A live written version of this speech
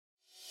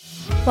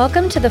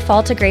Welcome to the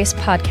Fall to Grace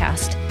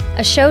podcast,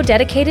 a show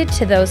dedicated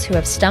to those who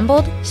have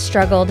stumbled,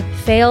 struggled,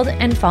 failed,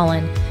 and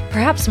fallen,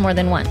 perhaps more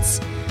than once.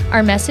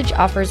 Our message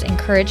offers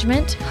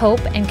encouragement,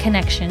 hope, and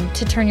connection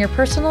to turn your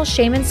personal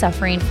shame and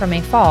suffering from a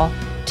fall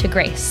to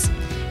grace.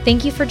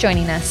 Thank you for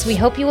joining us. We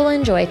hope you will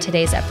enjoy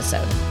today's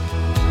episode.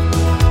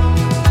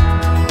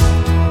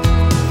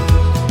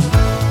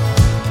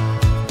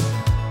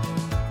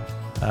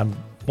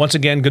 Once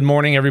again, good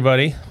morning,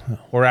 everybody,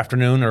 or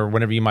afternoon, or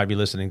whenever you might be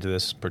listening to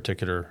this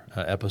particular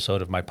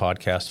episode of my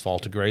podcast, Fall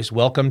to Grace.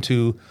 Welcome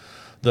to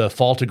the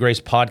Fall to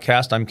Grace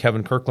podcast. I'm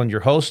Kevin Kirkland,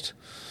 your host,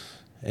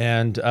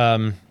 and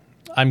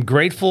I'm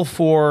grateful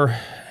for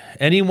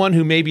anyone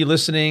who may be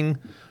listening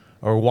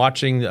or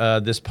watching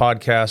this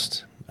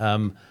podcast.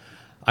 I'm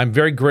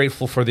very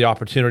grateful for the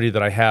opportunity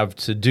that I have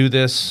to do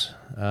this.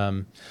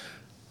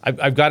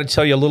 I've got to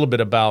tell you a little bit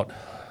about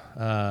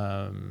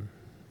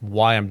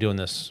why I'm doing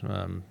this.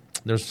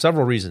 There's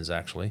several reasons,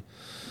 actually.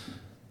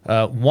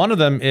 One of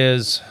them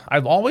is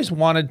I've always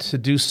wanted to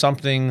do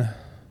something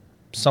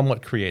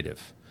somewhat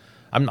creative.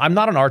 I'm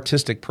not an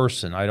artistic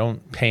person. I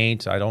don't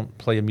paint. I don't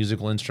play a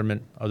musical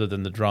instrument other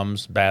than the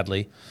drums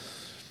badly.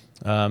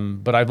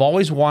 But I've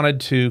always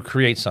wanted to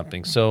create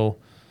something. So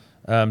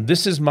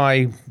this is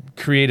my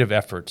creative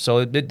effort. So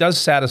it does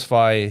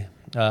satisfy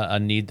a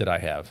need that I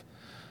have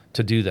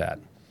to do that.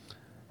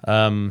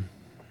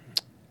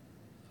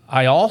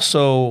 I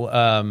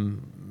also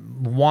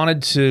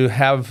wanted to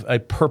have a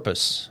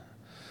purpose.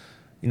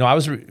 You know,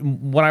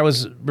 when I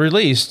was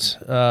released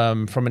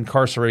from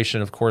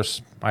incarceration, of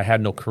course, I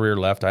had no career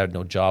left. I had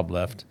no job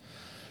left.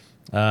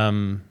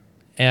 And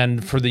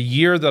for the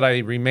year that I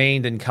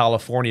remained in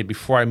California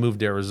before I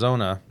moved to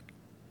Arizona,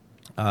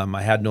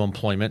 I had no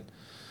employment.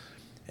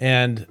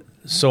 And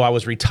so I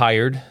was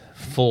retired,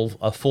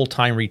 a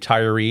full-time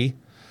retiree,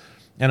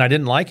 and I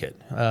didn't like it.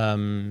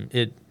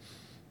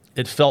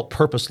 It felt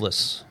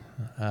purposeless.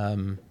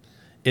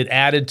 It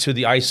added to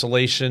the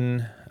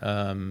isolation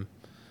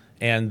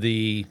and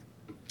the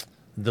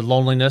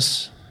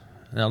loneliness.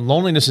 Now,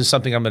 loneliness is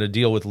something I'm going to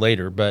deal with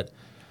later, but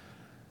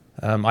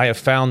I have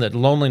found that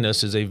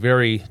loneliness is a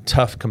very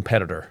tough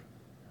competitor,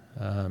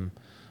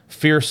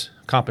 fierce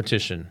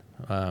competition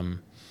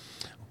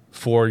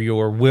for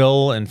your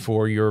will and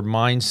for your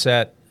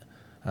mindset,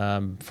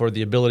 for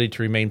the ability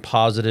to remain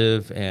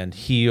positive and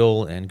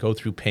heal and go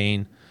through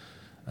pain.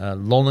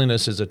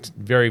 Loneliness is a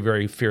very,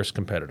 very fierce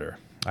competitor.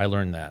 I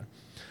learned that.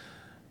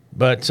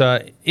 But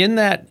in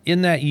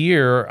that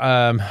year,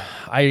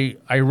 I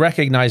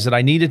recognized that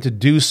I needed to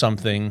do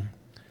something,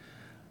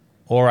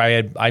 or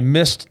I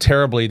missed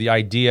terribly the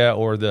idea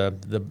or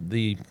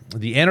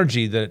the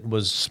energy that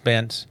was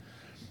spent,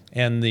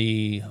 and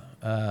the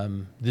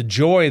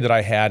joy that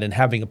I had in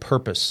having a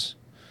purpose,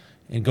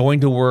 in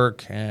going to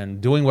work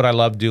and doing what I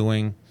love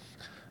doing.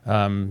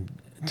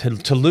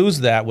 To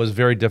lose that was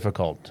very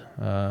difficult,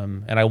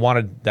 and I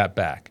wanted that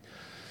back.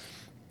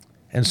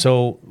 And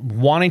so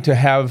wanting to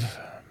have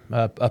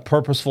a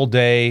purposeful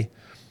day,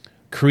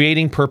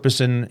 creating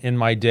purpose in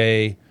my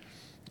day,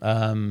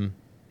 and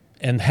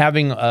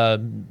having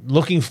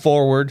looking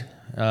forward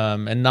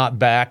and not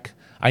back,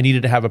 I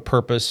needed to have a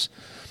purpose.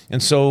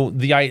 And so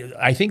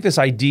I think this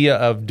idea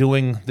of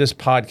doing this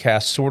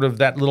podcast, sort of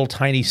that little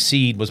tiny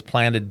seed was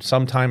planted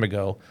some time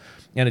ago,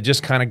 and it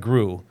just kind of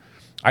grew.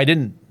 I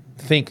didn't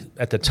think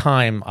at the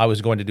time I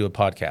was going to do a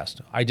podcast.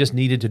 I just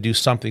needed to do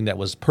something that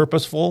was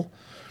purposeful,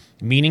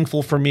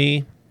 meaningful for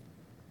me,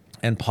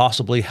 and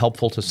possibly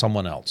helpful to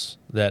someone else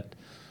that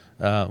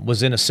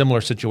was in a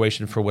similar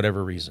situation for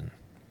whatever reason.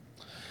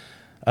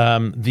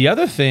 The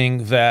other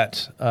thing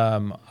that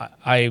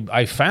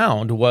I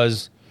found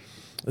was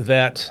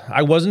that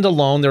I wasn't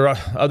alone. There are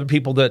other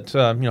people that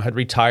had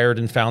retired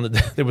and found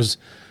that there was,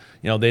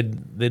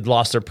 they'd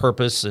lost their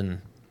purpose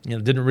and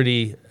didn't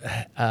really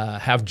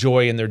have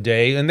joy in their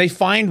day, and they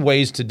find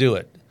ways to do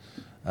it.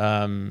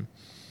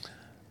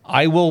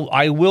 I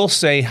will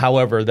say,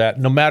 however, that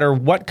no matter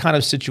what kind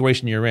of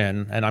situation you're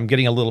in, and I'm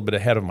getting a little bit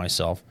ahead of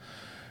myself,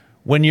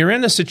 when you're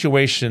in a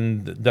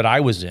situation that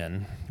I was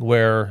in,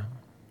 where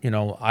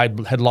I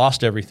had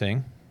lost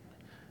everything,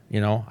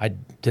 I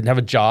didn't have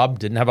a job,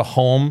 didn't have a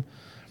home,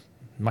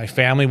 my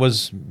family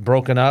was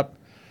broken up,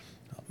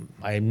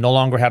 I no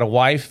longer had a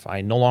wife,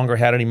 I no longer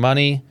had any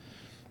money.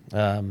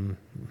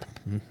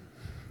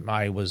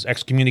 I was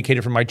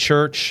excommunicated from my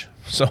church,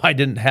 so I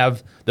didn't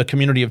have the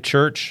community of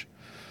church.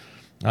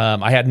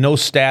 I had no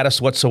status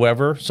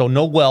whatsoever, so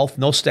no wealth,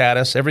 no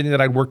status. Everything that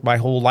I'd worked my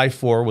whole life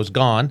for was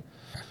gone.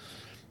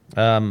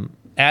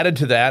 Added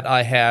to that,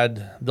 I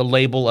had the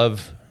label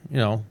of,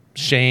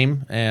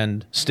 shame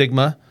and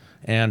stigma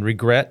and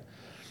regret.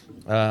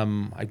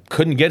 I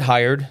couldn't get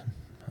hired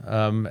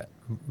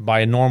by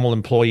a normal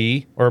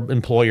employee or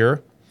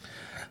employer.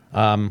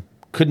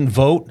 Couldn't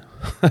vote.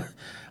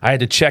 I had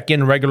to check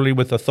in regularly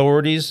with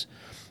authorities.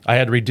 I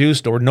had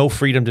reduced or no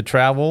freedom to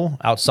travel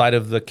outside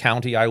of the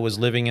county I was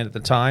living in at the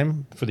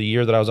time for the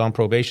year that I was on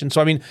probation.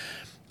 So,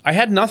 I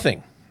had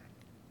nothing.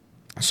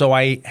 So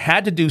I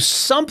had to do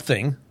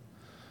something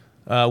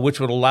which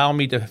would allow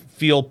me to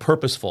feel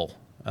purposeful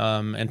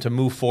and to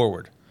move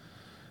forward.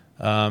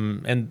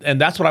 And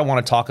that's what I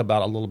want to talk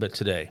about a little bit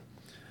today.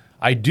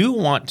 I do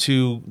want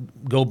to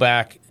go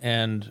back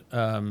and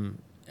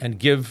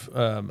give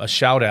a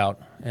shout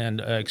out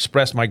and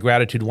express my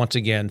gratitude once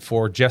again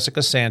for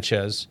Jessica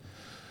Sanchez.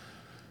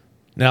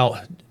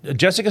 Now,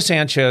 Jessica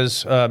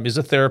Sanchez is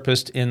a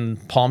therapist in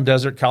Palm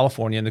Desert,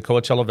 California, in the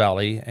Coachella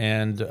Valley,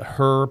 and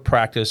her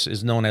practice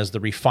is known as The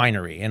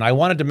Refinery. And I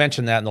wanted to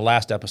mention that in the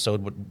last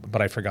episode,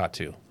 but I forgot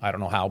to. I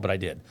don't know how, but I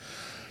did.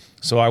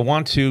 So I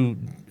want to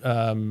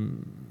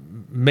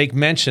make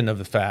mention of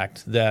the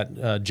fact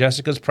that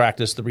Jessica's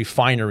practice, The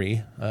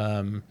Refinery,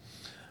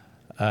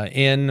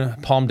 in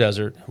Palm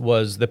Desert,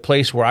 was the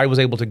place where I was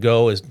able to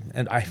go,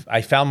 and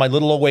I found my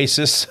little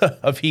oasis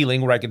of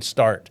healing where I could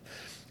start.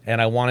 And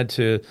I wanted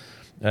to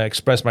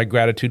express my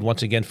gratitude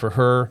once again for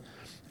her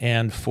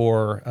and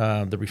for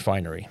The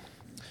Refinery.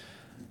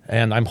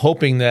 And I'm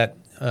hoping that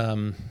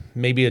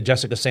maybe a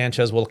Jessica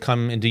Sanchez will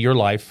come into your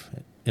life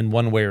in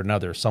one way or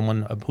another,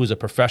 someone who's a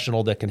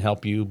professional that can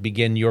help you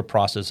begin your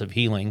process of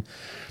healing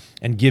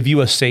and give you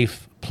a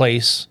safe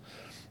place,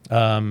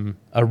 a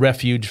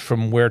refuge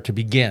from where to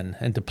begin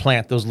and to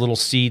plant those little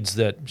seeds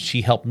that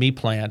she helped me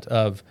plant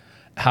of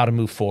how to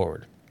move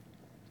forward.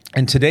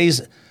 And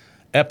today's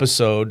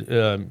episode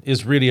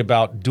is really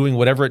about doing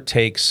whatever it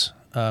takes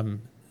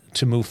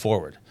to move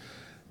forward.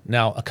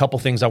 Now, a couple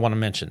things I want to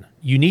mention.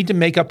 You need to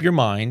make up your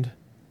mind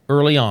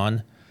early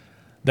on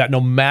that no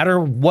matter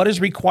what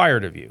is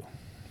required of you,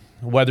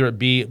 whether it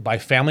be by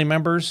family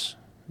members,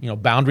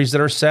 boundaries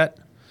that are set,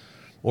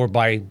 or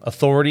by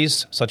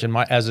authorities,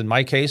 as in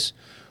my case,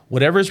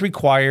 whatever is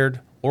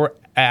required or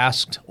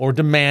asked or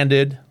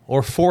demanded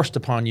or forced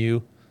upon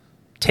you,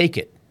 take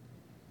it.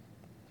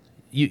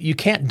 You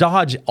can't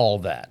dodge all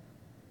that.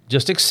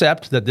 Just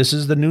accept that this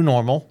is the new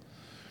normal,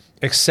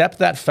 accept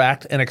that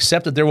fact, and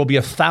accept that there will be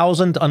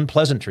 1,000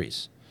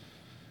 unpleasantries.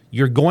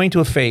 You're going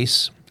to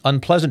face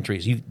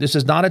unpleasantries. This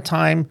is not a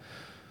time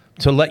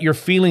to let your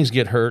feelings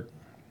get hurt.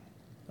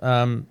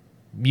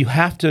 You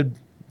have to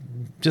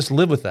just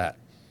live with that.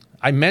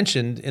 I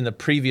mentioned in the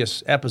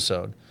previous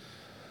episode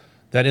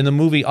that in the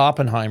movie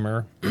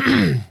Oppenheimer,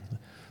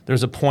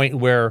 there's a point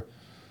where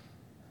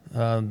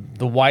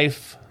the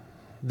wife,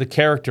 the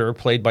character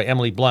played by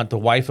Emily Blunt, the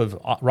wife of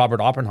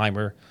Robert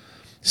Oppenheimer,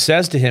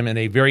 says to him in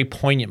a very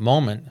poignant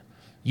moment,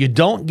 you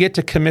don't get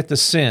to commit the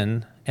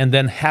sin and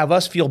then have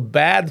us feel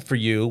bad for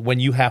you when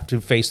you have to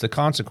face the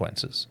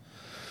consequences.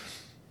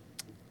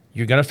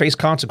 You're going to face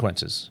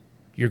consequences.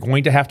 You're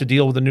going to have to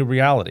deal with a new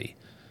reality.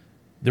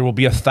 There will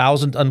be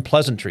 1,000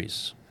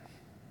 unpleasantries,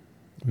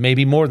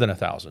 maybe more than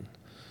 1,000.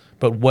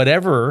 But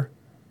whatever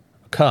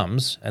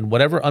comes and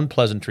whatever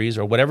unpleasantries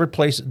or whatever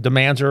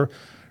demands are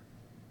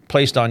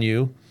placed on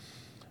you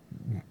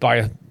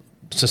by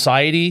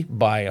society,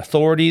 by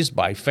authorities,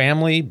 by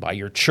family, by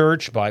your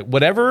church, by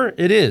whatever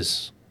it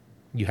is,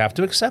 you have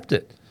to accept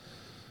it.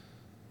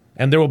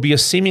 And there will be a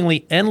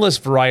seemingly endless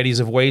varieties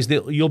of ways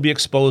that you'll be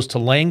exposed to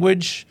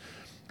language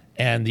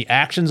and the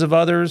actions of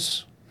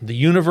others, the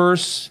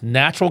universe,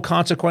 natural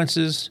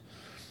consequences,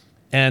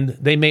 and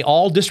they may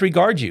all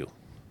disregard you.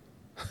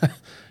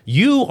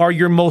 You are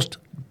your most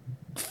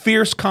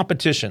fierce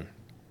competition.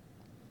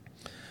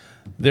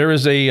 There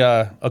is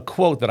a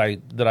quote that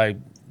I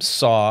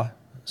saw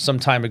some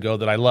time ago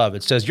that I love.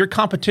 It says, your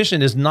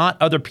competition is not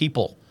other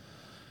people.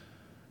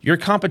 Your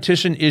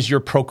competition is your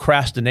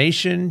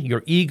procrastination,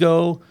 your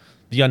ego,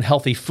 the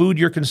unhealthy food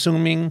you're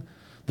consuming,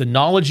 the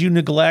knowledge you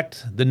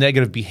neglect, the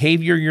negative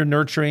behavior you're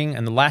nurturing,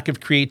 and the lack of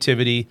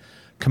creativity.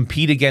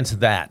 Compete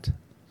against that.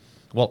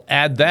 Well,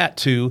 add that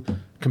to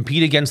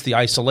compete against the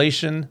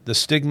isolation, the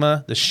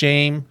stigma, the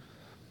shame,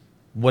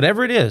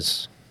 whatever it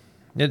is.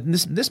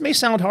 This may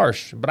sound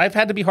harsh, but I've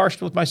had to be harsh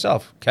with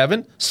myself.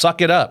 Kevin,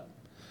 suck it up.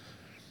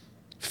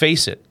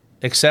 Face it.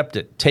 Accept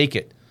it. Take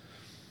it.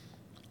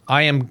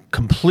 I am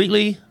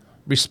completely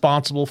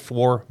responsible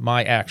for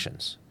my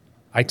actions.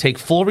 I take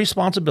full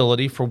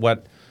responsibility for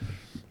what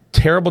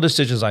terrible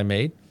decisions I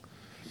made,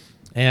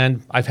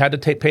 and I've had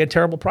to pay a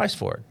terrible price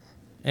for it,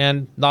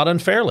 and not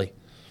unfairly.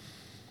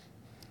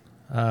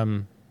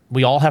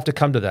 We all have to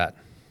come to that.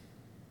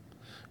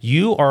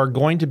 You are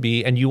going to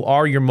be, and you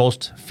are your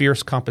most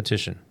fierce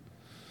competition.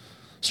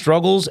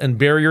 Struggles and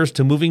barriers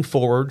to moving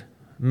forward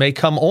may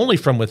come only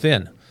from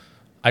within.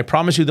 I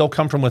promise you they'll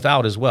come from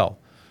without as well.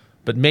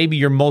 But maybe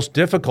your most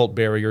difficult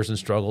barriers and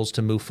struggles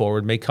to move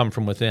forward may come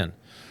from within.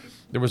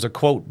 There was a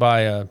quote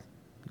by a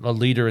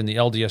leader in the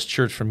LDS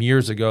Church from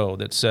years ago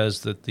that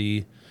says that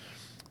the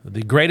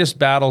greatest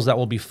battles that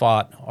will be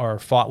fought are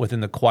fought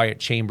within the quiet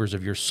chambers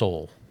of your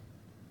soul.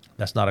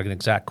 That's not an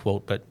exact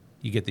quote, but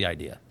you get the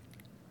idea.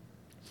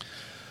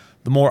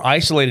 The more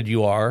isolated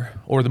you are,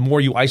 or the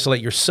more you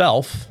isolate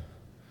yourself,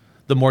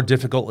 the more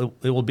difficult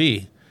it will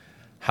be.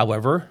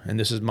 However, and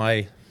this is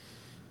my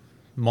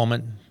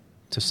moment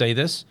to say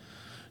this,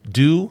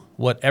 do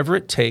whatever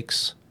it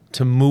takes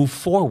to move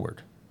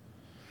forward.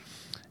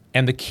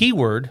 And the key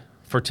word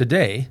for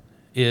today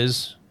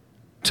is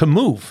to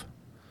move.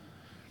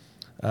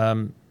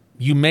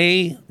 You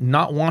may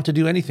not want to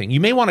do anything.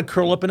 You may want to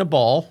curl up in a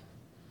ball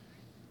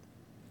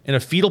in a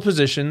fetal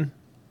position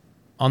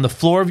on the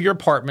floor of your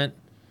apartment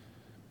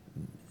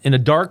in a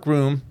dark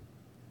room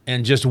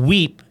and just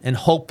weep and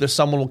hope that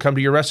someone will come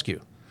to your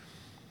rescue.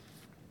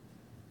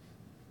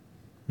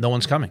 No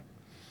one's coming.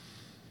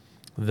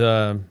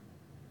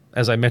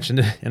 As I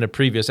mentioned in a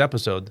previous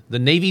episode, the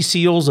Navy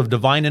SEALs of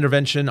divine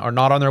intervention are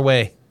not on their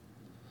way.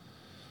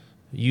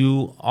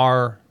 You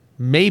are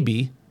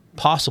maybe,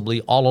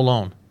 possibly all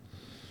alone.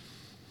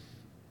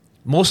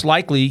 Most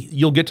likely,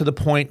 you'll get to the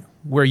point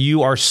where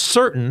you are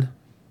certain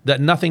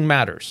that nothing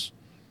matters.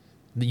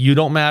 That you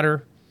don't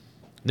matter.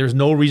 There's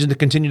no reason to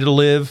continue to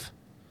live.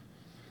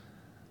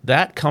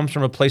 That comes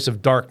from a place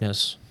of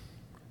darkness,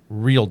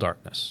 real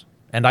darkness.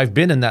 And I've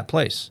been in that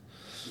place.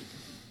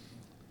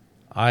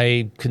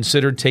 I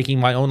considered taking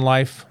my own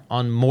life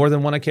on more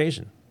than one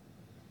occasion.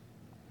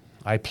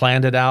 I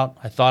planned it out.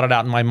 I thought it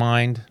out in my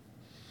mind.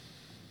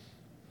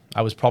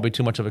 I was probably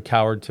too much of a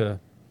coward to...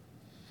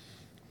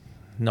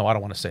 No, I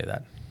don't want to say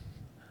that.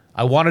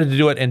 I wanted to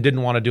do it and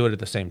didn't want to do it at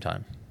the same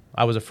time.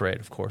 I was afraid,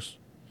 of course.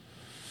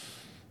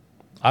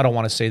 I don't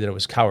want to say that it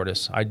was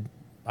cowardice.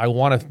 I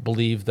want to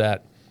believe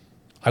that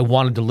I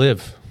wanted to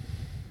live,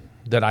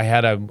 that I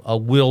had a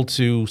will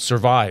to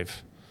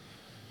survive,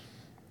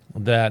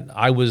 that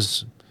I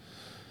was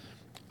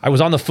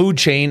on the food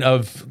chain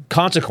of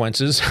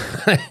consequences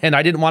and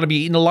I didn't want to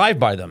be eaten alive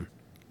by them.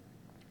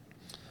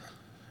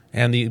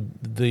 And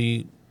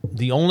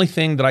the only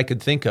thing that I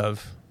could think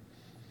of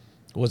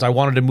was I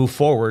wanted to move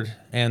forward,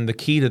 and the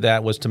key to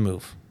that was to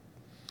move.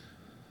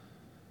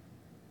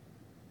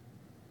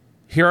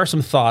 Here are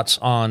some thoughts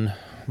on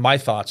my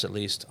thoughts, at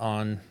least,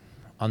 on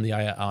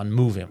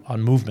moving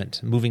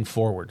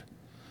forward.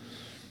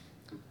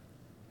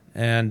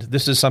 And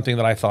this is something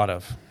that I thought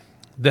of.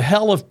 The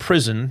hell of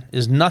prison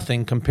is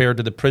nothing compared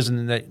to the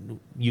prison that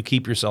you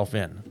keep yourself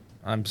in.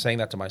 I'm saying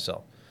that to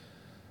myself.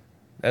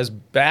 As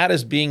bad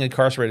as being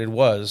incarcerated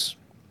was,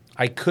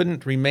 I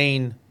couldn't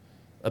remain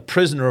a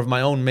prisoner of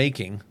my own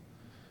making.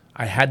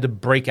 I had to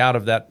break out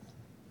of that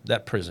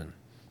prison.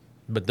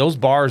 But those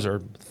bars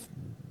are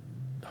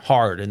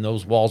hard and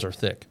those walls are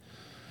thick.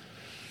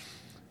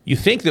 You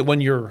think that when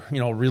you're,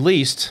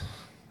 released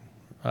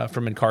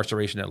from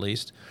incarceration at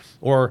least,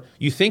 or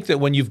you think that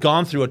when you've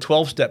gone through a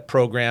 12-step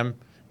program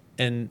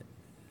and,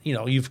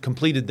 you've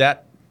completed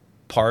that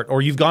part,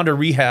 or you've gone to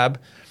rehab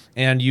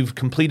and you've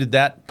completed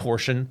that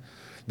portion,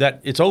 that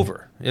it's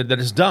over, that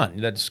it's done,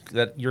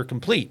 that you're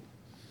complete.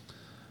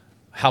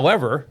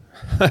 However,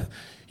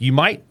 you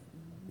might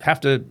have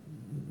to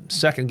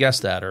second guess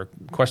that or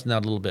question that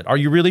a little bit. Are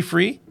you really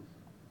free?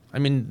 I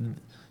mean,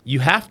 you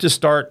have to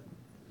start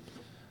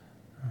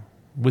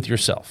with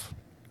yourself.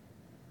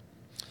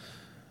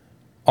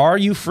 Are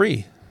you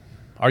free?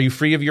 Are you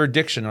free of your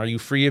addiction? Are you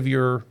free of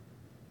your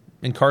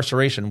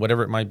incarceration,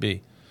 whatever it might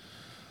be?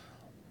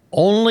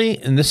 Only,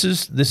 and this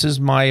is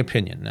my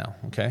opinion now,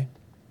 okay?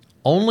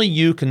 Only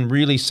you can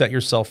really set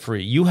yourself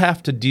free. You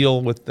have to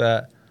deal with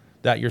that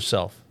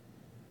yourself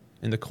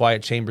in the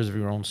quiet chambers of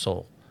your own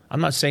soul.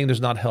 I'm not saying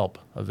there's not help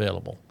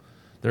available.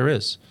 There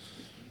is.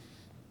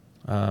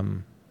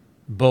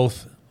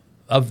 Both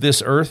of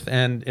this earth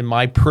and in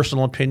my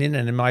personal opinion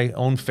and in my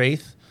own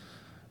faith,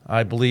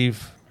 I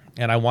believe,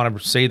 and I want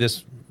to say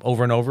this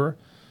over and over,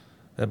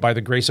 that by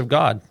the grace of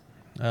God,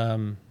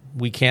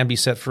 we can be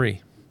set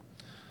free.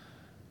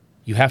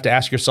 You have to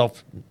ask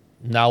yourself,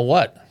 now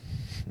what?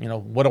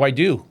 What do I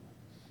do?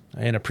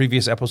 In a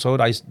previous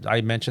episode,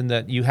 I mentioned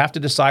that you have to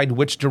decide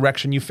which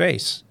direction you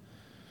face.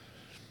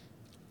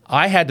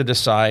 I had to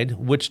decide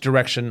which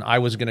direction I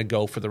was going to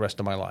go for the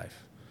rest of my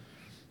life.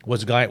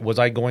 Was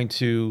I going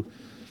to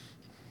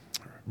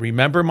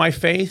remember my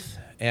faith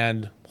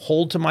and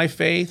hold to my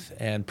faith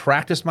and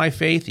practice my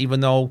faith, even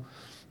though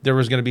there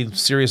was going to be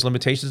serious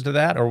limitations to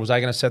that, or was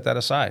I going to set that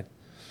aside?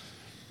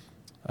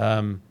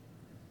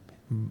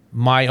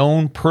 My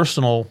own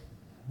personal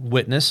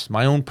witness,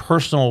 my own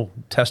personal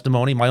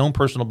testimony, my own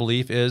personal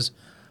belief is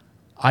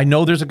I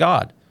know there's a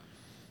God.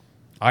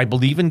 I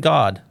believe in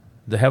God,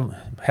 the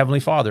Heavenly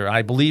Father.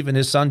 I believe in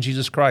His Son,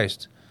 Jesus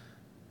Christ,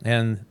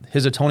 and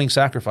His atoning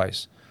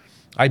sacrifice.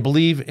 I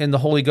believe in the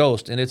Holy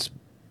Ghost and its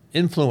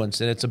influence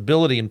and its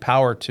ability and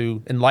power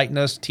to enlighten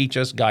us, teach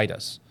us, guide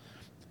us.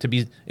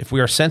 If we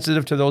are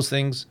sensitive to those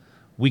things,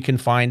 we can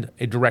find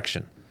a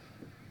direction.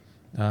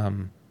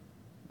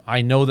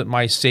 I know that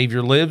my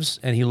Savior lives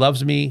and He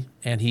loves me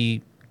and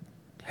He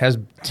has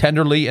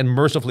tenderly and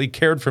mercifully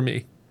cared for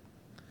me.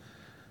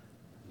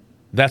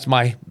 That's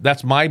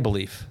my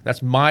belief.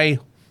 That's my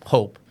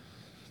hope.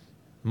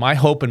 My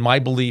hope and my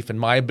belief and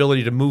my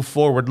ability to move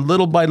forward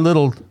little by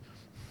little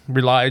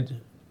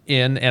relied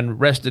in and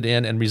rested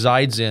in and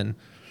resides in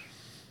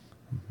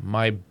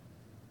my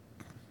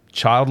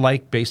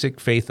childlike basic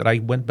faith that I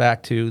went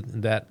back to,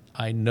 that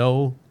I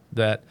know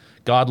that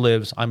God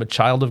lives, I'm a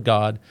child of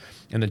God,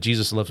 and that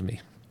Jesus loves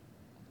me.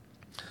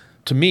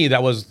 To me,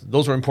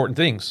 those were important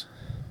things.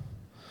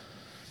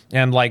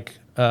 And like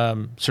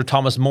Sir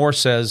Thomas More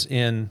says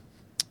in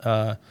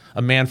A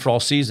Man for All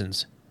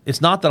Seasons,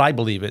 it's not that I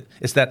believe it,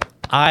 it's that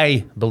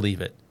I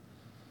believe it.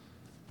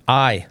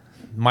 I,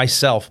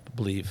 myself,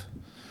 believe.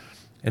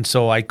 And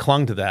so I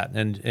clung to that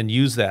and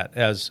used that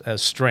as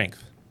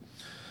strength.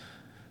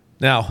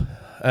 Now,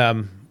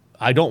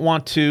 I don't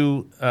want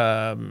to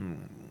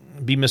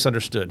be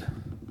misunderstood.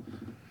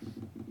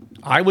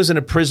 I was in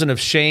a prison of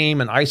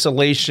shame and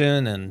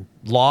isolation and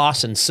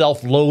loss and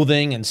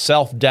self-loathing and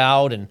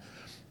self-doubt, and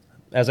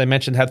as I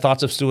mentioned, had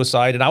thoughts of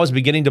suicide, and I was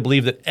beginning to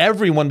believe that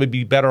everyone would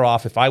be better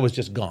off if I was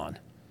just gone.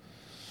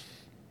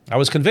 I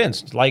was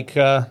convinced, like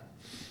in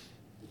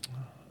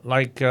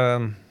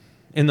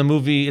the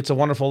movie It's a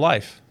Wonderful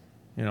Life,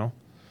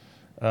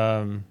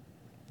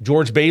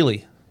 George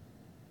Bailey.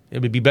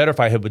 It would be better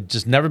if I had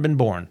just never been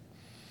born.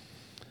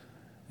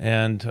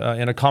 And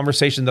in a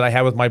conversation that I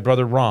had with my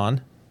brother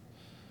Ron,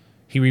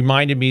 he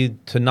reminded me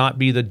to not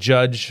be the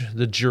judge,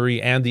 the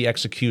jury, and the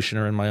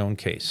executioner in my own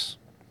case.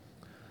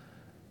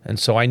 And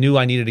so I knew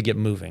I needed to get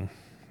moving.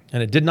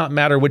 And it did not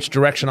matter which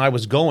direction I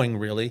was going,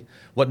 really.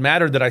 What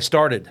mattered that I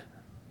started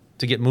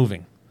to get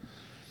moving.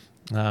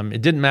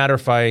 It didn't matter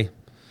if I,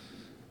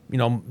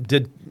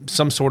 did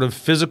some sort of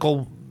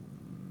physical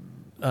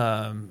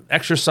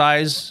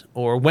exercise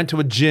or went to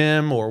a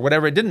gym or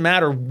whatever. It didn't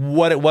matter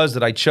what it was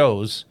that I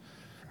chose.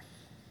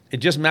 It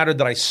just mattered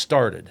that I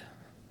started.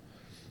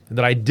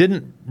 That I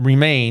didn't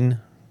remain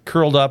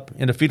curled up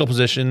in a fetal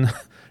position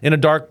in a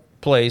dark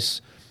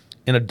place,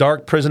 in a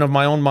dark prison of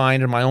my own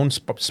mind and my own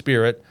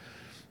spirit.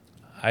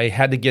 I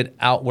had to get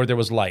out where there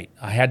was light.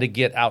 I had to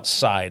get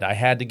outside. I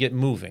had to get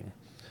moving.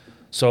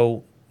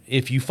 So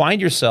if you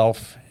find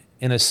yourself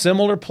in a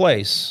similar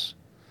place,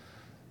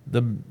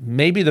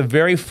 maybe the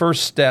very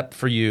first step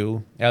for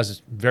you,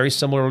 as very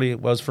similarly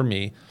it was for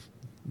me,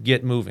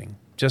 get moving.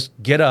 Just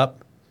get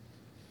up,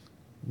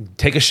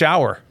 take a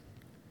shower,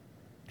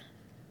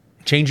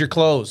 change your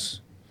clothes,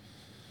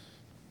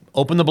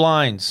 open the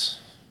blinds,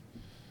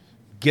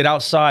 get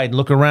outside,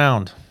 look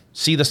around,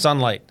 see the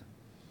sunlight.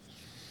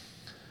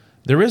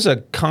 There is a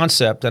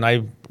concept, and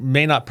I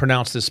may not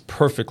pronounce this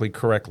perfectly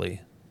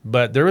correctly,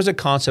 but there is a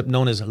concept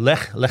known as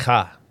Lech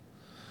Lecha.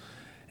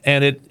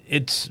 And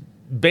it's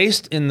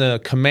based in the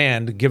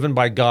command given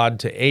by God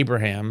to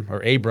Abraham,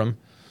 or Abram,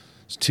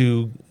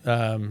 to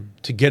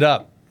get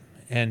up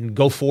and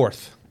go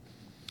forth,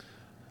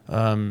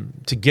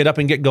 to get up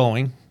and get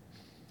going.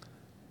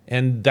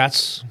 And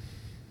that's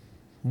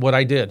what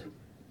I did.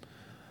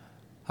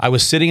 I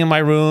was sitting in my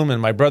room in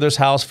my brother's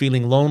house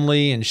feeling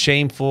lonely and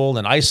shameful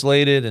and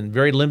isolated and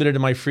very limited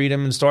in my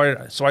freedom, and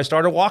so I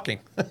started walking.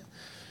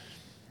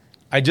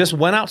 I just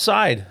went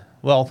outside.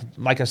 Well,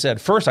 like I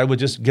said, first I would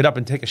just get up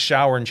and take a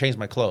shower and change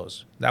my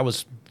clothes. That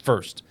was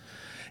first.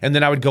 And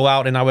then I would go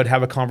out and I would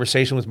have a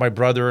conversation with my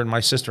brother and my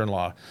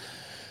sister-in-law,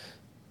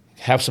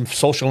 have some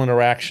social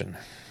interaction.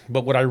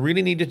 But what I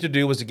really needed to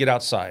do was to get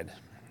outside.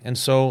 And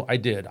so I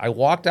did. I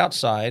walked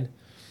outside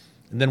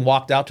and then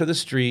walked out to the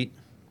street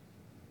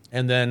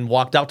and then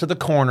walked out to the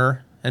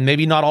corner, and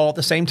maybe not all at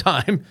the same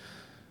time,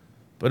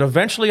 but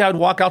eventually I would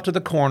walk out to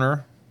the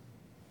corner,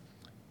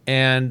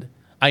 and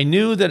I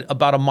knew that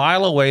about a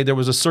mile away there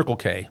was a Circle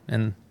K,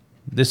 and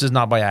this is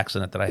not by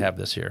accident that I have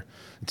this here.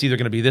 It's either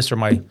going to be this or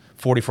my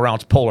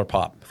 44-ounce Polar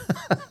Pop,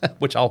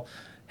 which I'll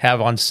have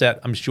on set,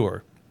 I'm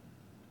sure.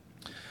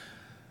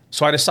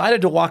 So I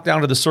decided to walk down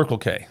to the Circle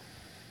K.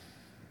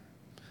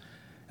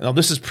 Now,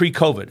 this is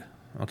pre-COVID,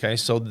 okay?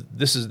 So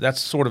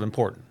that's sort of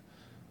important.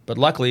 But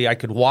luckily, I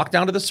could walk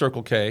down to the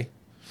Circle K.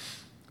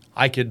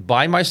 I could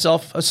buy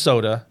myself a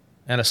soda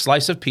and a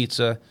slice of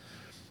pizza,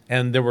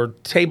 and there were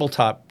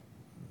tabletop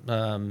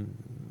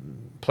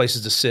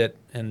places to sit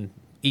and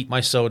eat my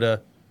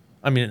soda.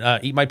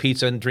 Eat my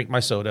pizza and drink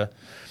my soda.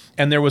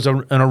 And there was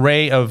an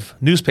array of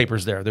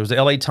newspapers there. There was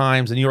the LA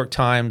Times, the New York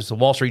Times, the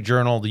Wall Street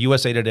Journal, the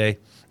USA Today,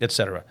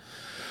 etc.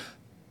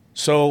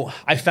 So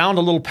I found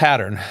a little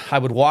pattern. I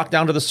would walk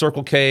down to the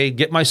Circle K,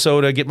 get my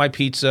soda, get my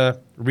pizza,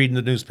 read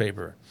the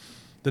newspaper.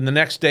 Then the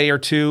next day or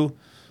two,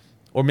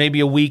 or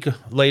maybe a week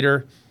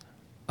later,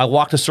 I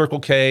walked to Circle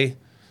K,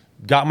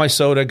 got my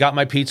soda, got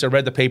my pizza,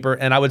 read the paper,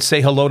 and I would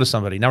say hello to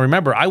somebody. Now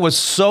remember, I was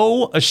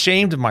so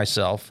ashamed of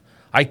myself,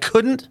 I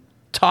couldn't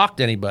talk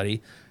to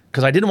anybody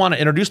because I didn't want to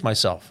introduce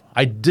myself.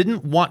 I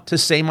didn't want to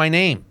say my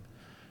name.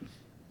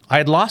 I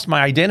had lost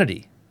my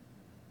identity.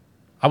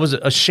 I was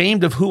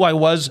ashamed of who I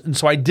was, and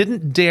so I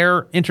didn't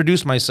dare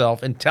introduce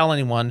myself and tell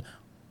anyone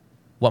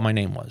what my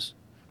name was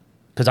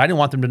because I didn't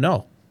want them to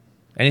know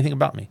anything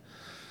about me.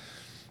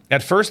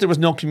 At first, there was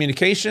no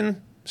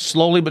communication.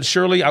 Slowly but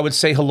surely, I would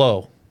say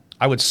hello.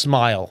 I would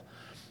smile,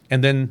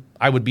 and then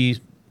I would be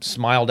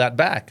smiled at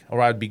back,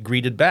 or I would be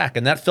greeted back,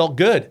 and that felt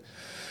good.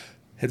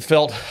 It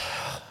felt,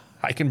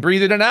 I can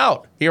breathe in and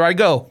out. Here I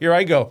go.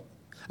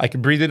 I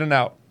can breathe in and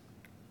out.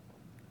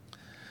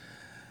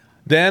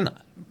 Then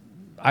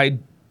I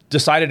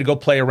decided to go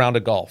play a round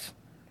of golf.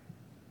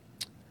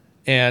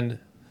 And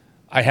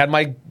I had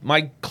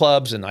my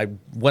clubs, and I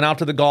went out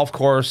to the golf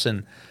course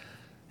and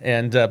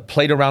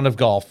played a round of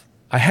golf.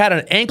 I had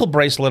an ankle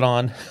bracelet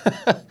on,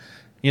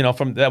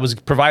 that was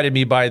provided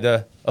me by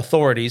the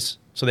authorities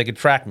so they could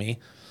track me.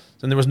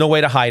 And there was no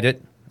way to hide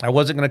it. I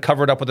wasn't going to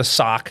cover it up with a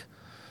sock.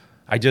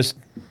 I just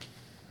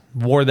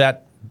wore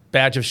that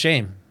badge of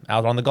shame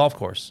out on the golf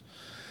course.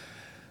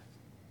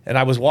 And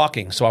I was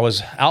walking. So I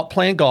was out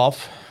playing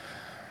golf,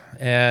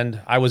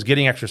 and I was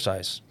getting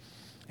exercise.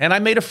 And I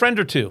made a friend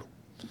or two.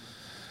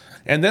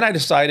 And then I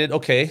decided,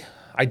 okay,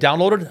 I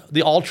downloaded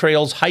the All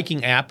Trails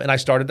hiking app, and I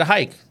started to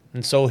hike.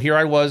 And so here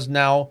I was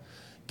now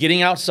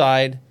getting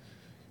outside,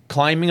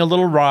 climbing a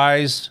little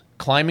rise,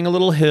 climbing a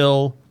little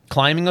hill,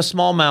 climbing a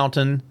small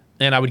mountain,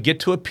 and I would get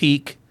to a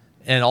peak,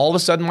 and all of a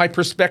sudden my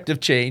perspective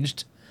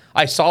changed.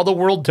 I saw the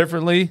world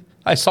differently.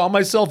 I saw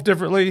myself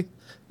differently,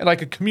 and I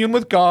could commune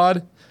with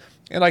God,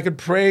 and I could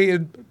pray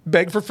and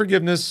beg for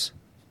forgiveness.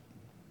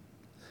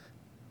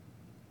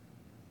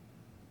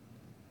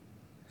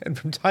 And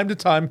from time to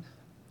time,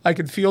 I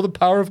could feel the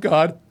power of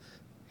God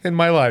in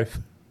my life.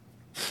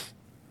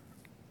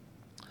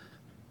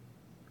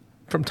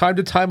 From time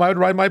to time, I would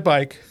ride my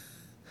bike.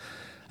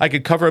 I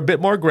could cover a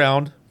bit more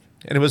ground,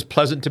 and it was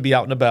pleasant to be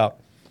out and about.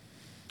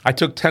 I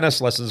took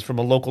tennis lessons from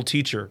a local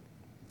teacher.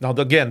 Now,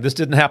 again, this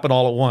didn't happen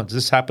all at once.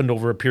 This happened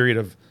over a period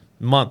of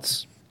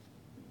months.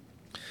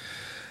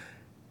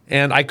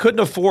 And I couldn't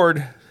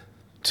afford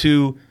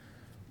to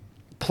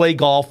play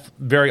golf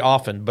very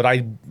often, but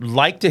I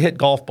liked to hit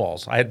golf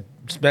balls. I had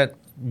spent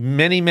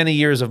many, many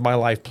years of my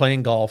life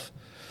playing golf,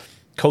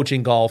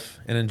 coaching golf,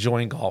 and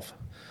enjoying golf.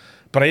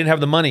 But I didn't have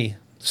the money.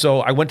 So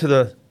I went to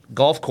the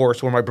golf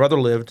course where my brother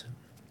lived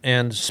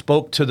and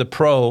spoke to the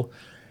pro.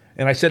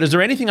 And I said, is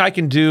there anything I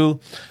can do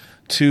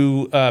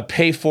to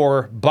pay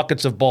for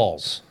buckets of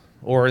balls?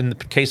 Or in the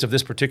case of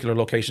this particular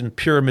location,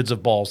 pyramids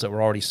of balls that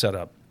were already set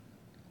up.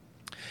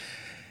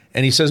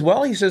 And he says,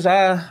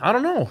 I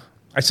don't know.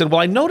 I said,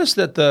 well, I noticed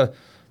that the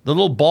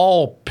little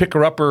ball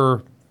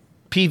picker-upper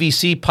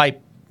PVC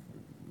pipe,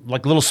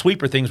 like little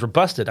sweeper things, were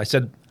busted. I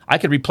said, I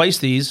could replace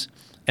these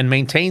and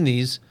maintain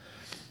these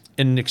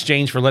in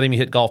exchange for letting me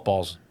hit golf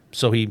balls.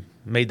 So he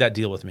made that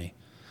deal with me.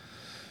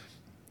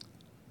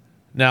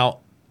 Now,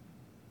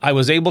 I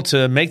was able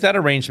to make that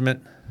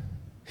arrangement,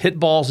 hit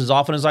balls as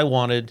often as I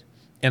wanted,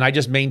 and I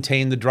just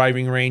maintained the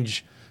driving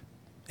range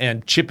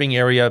and chipping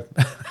area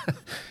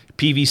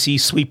PVC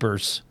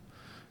sweepers,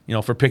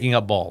 for picking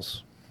up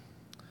balls.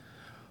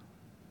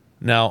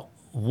 Now,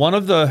 one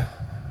of the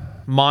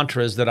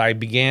mantras that I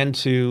began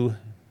to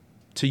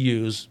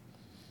use,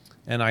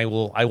 and I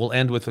will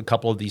end with a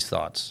couple of these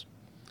thoughts.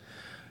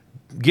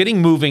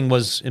 Getting moving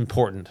was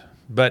important,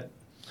 but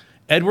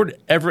Edward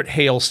Everett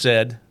Hale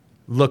said,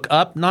 look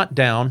up, not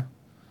down,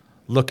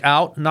 look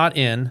out, not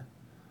in,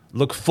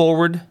 look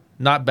forward,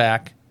 not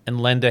back,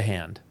 and lend a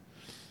hand.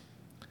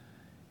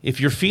 If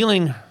you're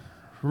feeling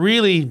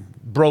really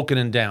broken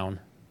and down,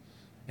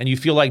 and you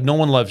feel like no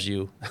one loves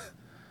you,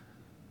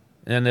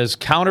 and as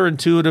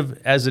counterintuitive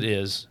as it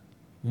is,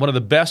 one of the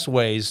best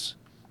ways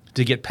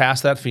to get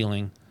past that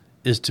feeling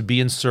is to be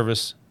in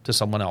service to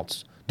someone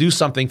else. Do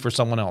something for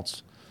someone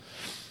else.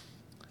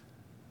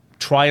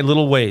 Try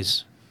little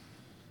ways.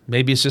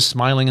 Maybe it's just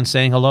smiling and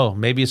saying hello.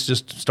 Maybe it's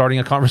just starting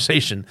a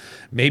conversation.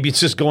 Maybe it's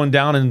just going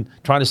down and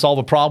trying to solve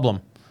a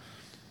problem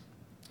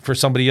for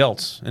somebody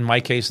else. In my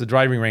case, the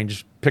driving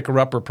range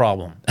picker-upper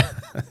problem.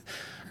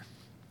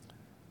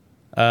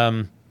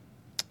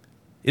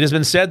 It has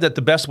been said that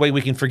the best way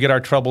we can forget our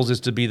troubles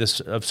is to be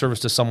of service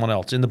to someone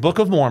else. In the Book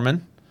of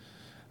Mormon,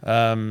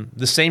 the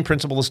same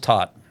principle is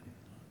taught.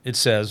 It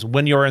says,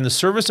 when you are in the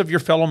service of your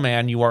fellow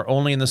man, you are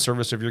only in the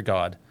service of your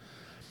God.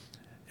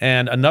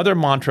 And another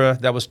mantra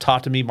that was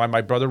taught to me by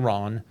my brother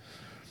Ron,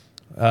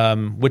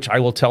 which I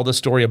will tell the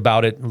story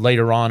about it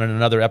later on in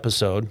another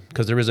episode,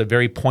 because there is a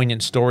very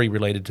poignant story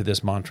related to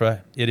this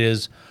mantra. It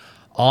is,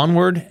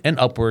 onward and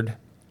upward,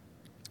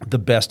 the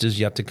best is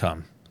yet to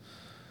come.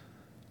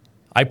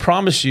 I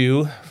promise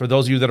you, for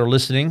those of you that are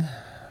listening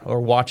or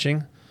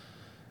watching,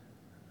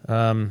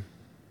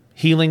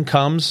 healing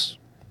comes,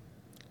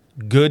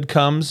 good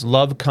comes,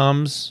 love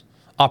comes,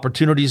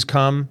 opportunities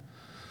come,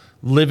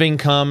 living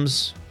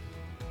comes,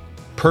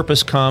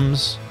 purpose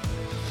comes.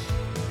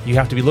 You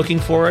have to be looking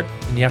for it,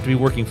 and you have to be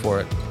working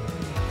for it.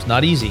 It's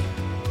not easy,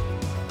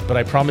 but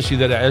I promise you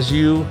that as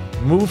you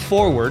move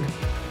forward,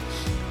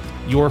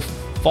 your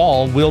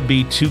fall will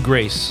be to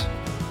grace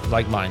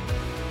like mine.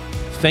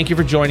 Thank you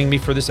for joining me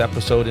for this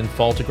episode in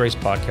Fall to Grace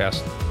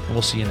podcast, and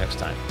we'll see you next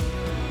time.